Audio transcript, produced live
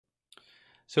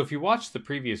So if you watch the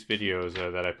previous videos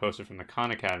that I posted from the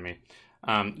Khan Academy,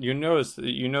 you know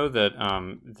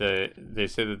that they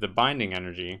say that the binding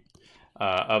energy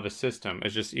of a system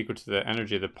is just equal to the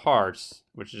energy of the parts,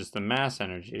 which is the mass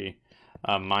energy,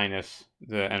 minus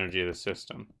the energy of the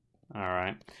system. All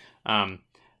right.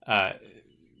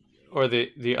 Or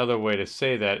the other way to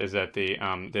say that is that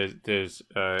there's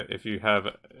if you have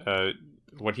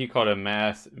what he called a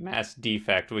mass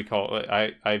defect,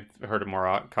 I've heard it more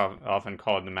often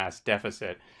called the mass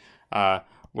deficit,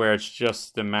 where it's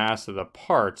just the mass of the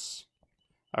parts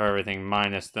of everything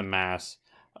minus the mass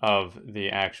of the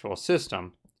actual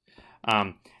system.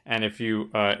 And if you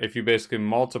basically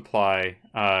multiply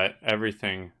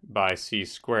everything by c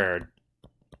squared,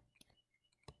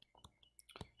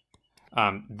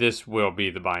 this will be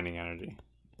the binding energy.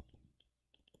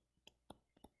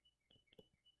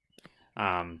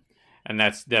 And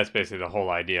that's basically the whole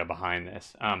idea behind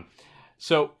this.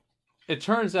 So it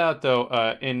turns out,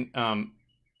 though,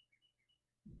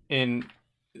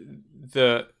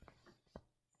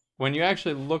 when you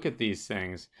actually look at these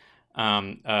things,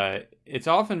 it's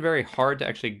often very hard to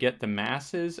actually get the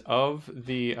masses of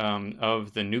the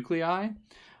nuclei.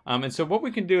 And so what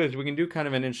we can do is we can do kind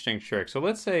of an interesting trick. So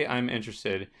let's say I'm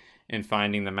interested in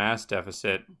finding the mass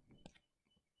deficit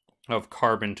of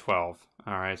carbon-12.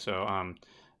 All right, so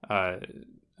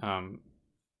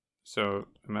so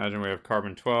imagine we have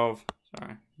carbon-12.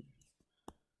 Sorry,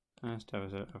 mass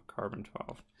deficit of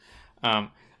carbon-12.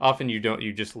 Often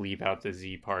you just leave out the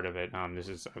Z part of it. This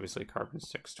is obviously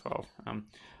carbon-6-12.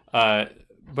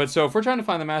 But so if we're trying to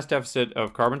find the mass deficit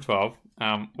of carbon-12,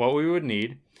 what we would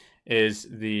need is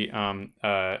the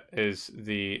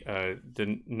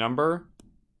number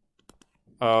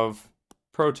of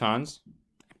protons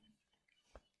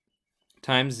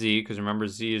times Z, because remember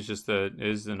Z is just the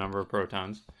number of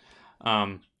protons,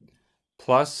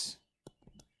 plus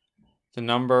the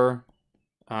number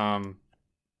of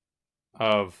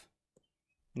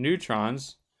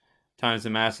neutrons times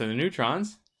the mass of the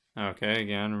neutrons. Okay,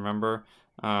 again, remember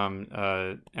N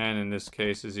in this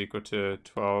case is equal to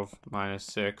 12 minus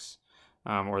 6,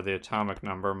 or the atomic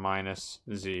number minus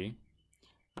Z.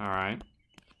 All right.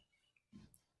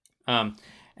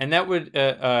 And that would,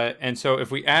 and so if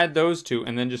we add those two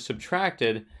and then just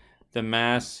subtracted the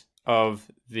mass of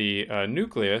the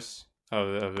nucleus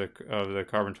of the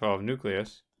carbon-12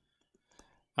 nucleus,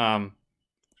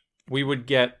 we would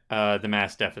get the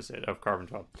mass deficit of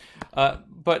carbon-12.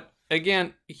 But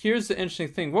again, here's the interesting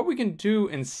thing. What we can do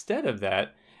instead of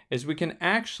that is we can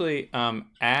actually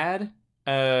add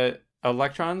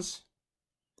electrons.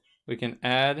 We can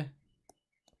add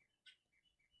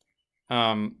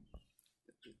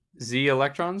Z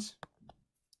electrons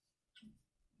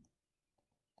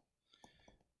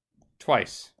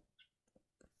twice.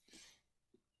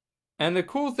 And the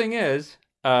cool thing is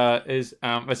sorry,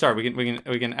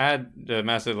 we can add the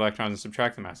mass of the electrons and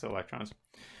subtract the mass of the electrons.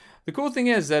 The cool thing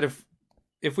is that if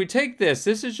we take this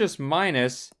is just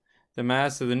minus the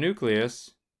mass of the nucleus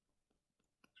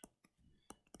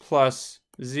plus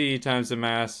Z times the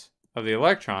mass of the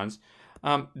electrons.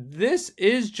 This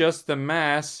is just the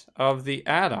mass of the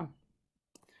atom.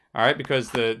 All right,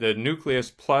 because the nucleus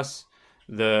plus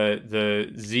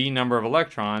the Z number of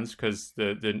electrons, because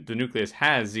the nucleus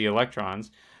has Z electrons,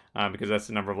 because that's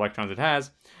the number of electrons it has,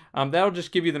 that'll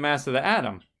just give you the mass of the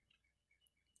atom.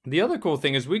 The other cool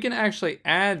thing is we can actually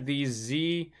add these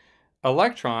Z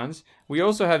electrons. We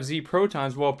also have Z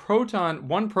protons. Well,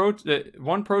 one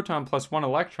proton plus one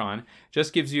electron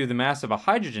just gives you the mass of a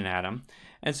hydrogen atom.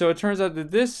 And so it turns out that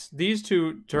these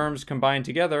two terms combined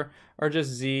together are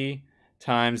just Z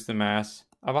times the mass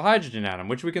of a hydrogen atom,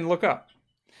 which we can look up.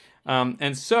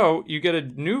 And so you get a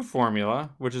new formula,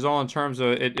 which is all in terms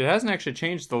of, it hasn't actually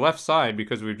changed the left side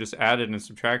because we've just added and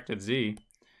subtracted Z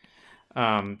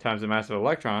times the mass of an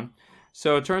electron.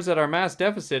 So it turns out our mass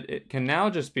deficit, it can now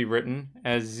just be written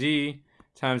as Z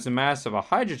times the mass of a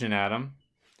hydrogen atom,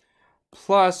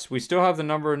 plus we still have the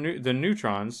number of the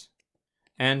neutrons,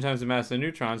 N times the mass of the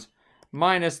neutrons,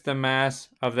 minus the mass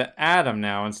of the atom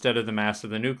now instead of the mass of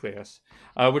the nucleus,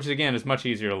 which again is much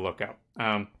easier to look up.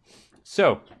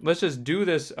 So let's just do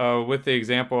this with the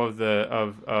example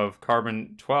of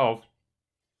carbon-12.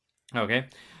 Okay,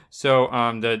 so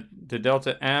the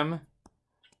delta M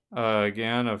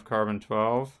again of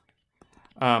carbon-12.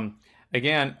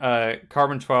 Again,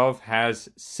 carbon-12 has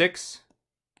six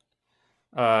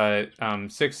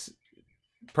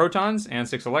protons and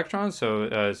 6 electrons, so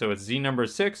its Z number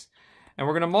is 6, and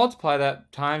we're going to multiply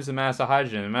that times the mass of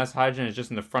hydrogen. The mass of hydrogen is just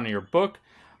in the front of your book.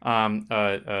 The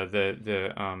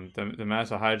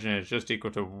mass of hydrogen is just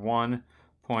equal to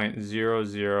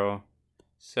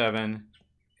 1.007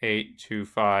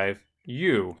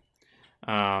 825U.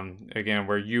 Again,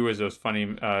 where U is those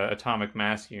funny atomic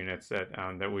mass units that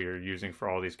that we are using for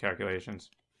all these calculations.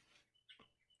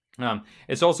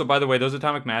 It's also, by the way, those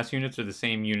atomic mass units are the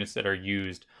same units that are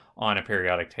used on a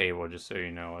periodic table, just so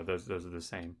you know. Those are the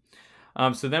same.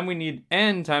 So then we need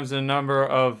n times the number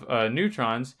of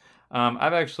neutrons.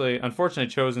 I've actually, unfortunately,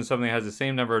 chosen something that has the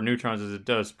same number of neutrons as it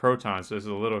does protons, so this is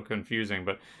a little confusing,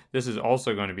 but this is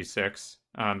also going to be 6,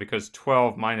 because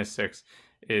 12 minus 6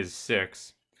 is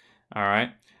 6. All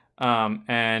right,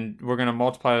 and we're going to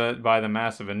multiply that by the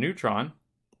mass of a neutron,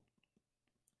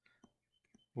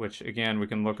 which, again, we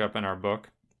can look up in our book.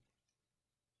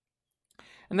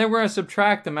 And then we're going to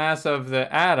subtract the mass of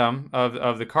the atom,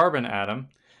 of the carbon atom,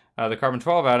 the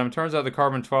carbon-12 atom. It turns out the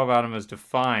carbon-12 atom is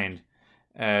defined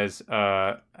as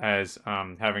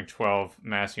having 12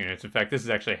 mass units. In fact, this is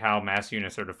actually how mass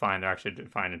units are defined. They're actually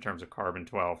defined in terms of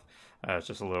carbon-12. It's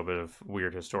just a little bit of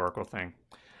weird historical thing.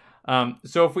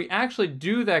 So if we actually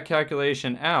do that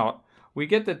calculation out, we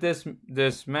get that this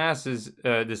mass is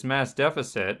this mass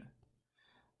deficit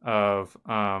of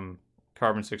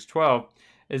carbon-612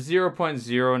 is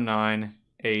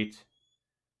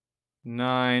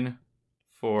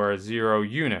 0.09894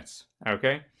 units.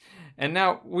 Okay, and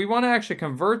now we want to actually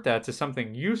convert that to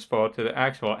something useful, to the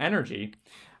actual energy.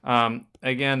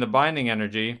 Again, the binding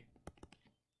energy,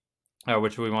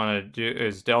 which we want to do,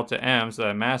 is delta M, so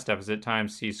that mass deficit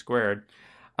times c squared.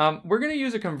 We're going to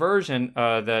use a conversion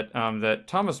that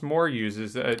Thomas More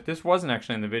uses. This wasn't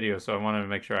actually in the video, so I wanted to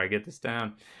make sure I get this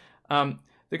down.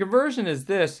 The conversion is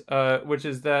this, which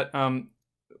is that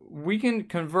we can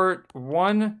convert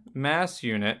one mass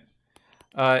unit.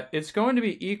 It's going to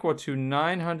be equal to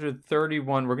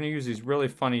 931. We're going to use these really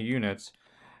funny units.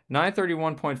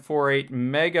 931.48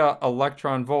 mega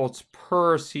electron volts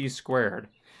per c squared.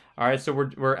 All right, so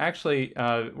we're actually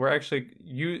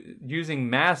using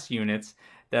mass units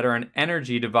that are an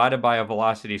energy divided by a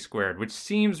velocity squared, which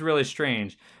seems really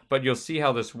strange, but you'll see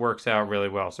how this works out really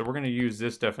well. So we're going to use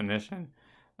this definition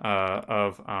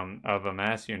of a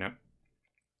mass unit.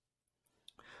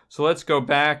 So let's go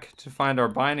back to find our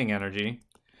binding energy.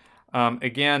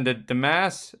 Again, the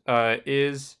mass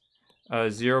is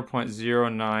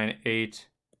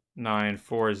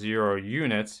 0.098940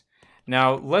 units.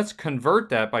 Now let's convert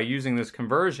that by using this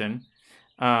conversion.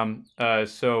 1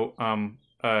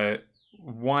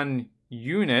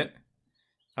 unit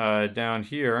down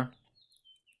here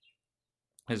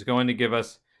is going to give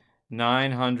us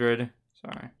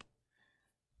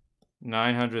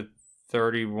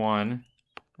 931.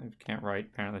 I can't write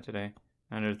apparently today.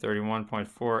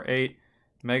 931.48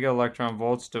 mega electron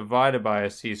volts divided by a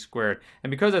c squared.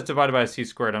 And because that's divided by a c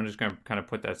squared, I'm just going to kind of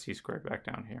put that c squared back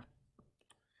down here.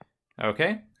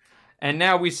 Okay, and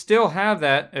now we still have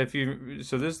that.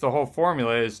 So this, the whole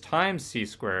formula is times c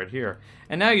squared here.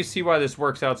 And now you see why this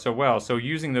works out so well. So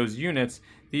using those units,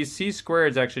 these c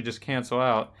squareds actually just cancel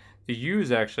out. The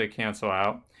u's actually cancel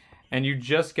out. And you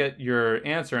just get your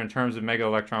answer in terms of mega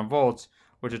electron volts,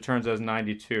 which it turns out is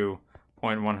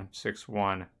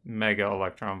 92.161 mega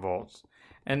electron volts.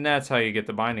 And that's how you get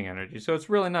the binding energy. So it's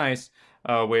really nice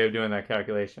way of doing that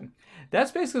calculation.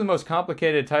 That's basically the most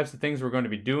complicated types of things we're going to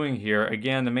be doing here.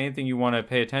 Again, the main thing you want to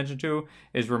pay attention to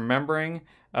is remembering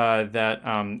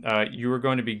that you are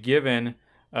going to be given,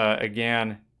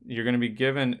 again, you're going to be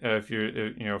given, if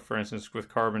you're, for instance, with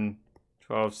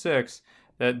carbon-12-6,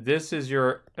 that this is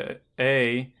your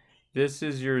A, this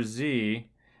is your Z,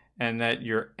 and that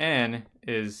your N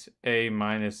is A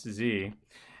minus Z.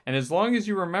 And as long as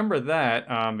you remember that,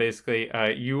 basically,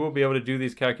 you will be able to do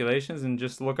these calculations and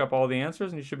just look up all the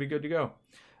answers and you should be good to go.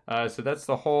 So that's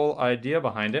the whole idea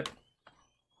behind it.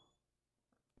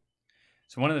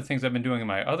 So one of the things I've been doing in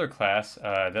my other class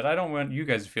that I don't want you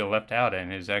guys to feel left out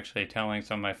in is actually telling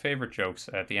some of my favorite jokes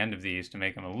at the end of these to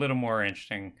make them a little more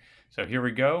interesting. So here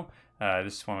we go.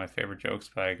 This is one of my favorite jokes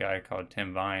by a guy called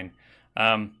Tim Vine.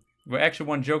 We actually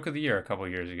won Joke of the Year a couple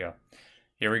years ago.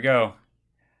 Here we go.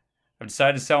 I've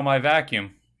decided to sell my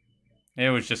vacuum. It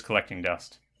was just collecting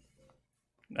dust.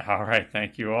 All right,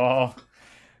 thank you all.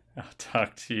 I'll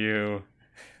talk to you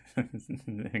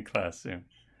in class soon.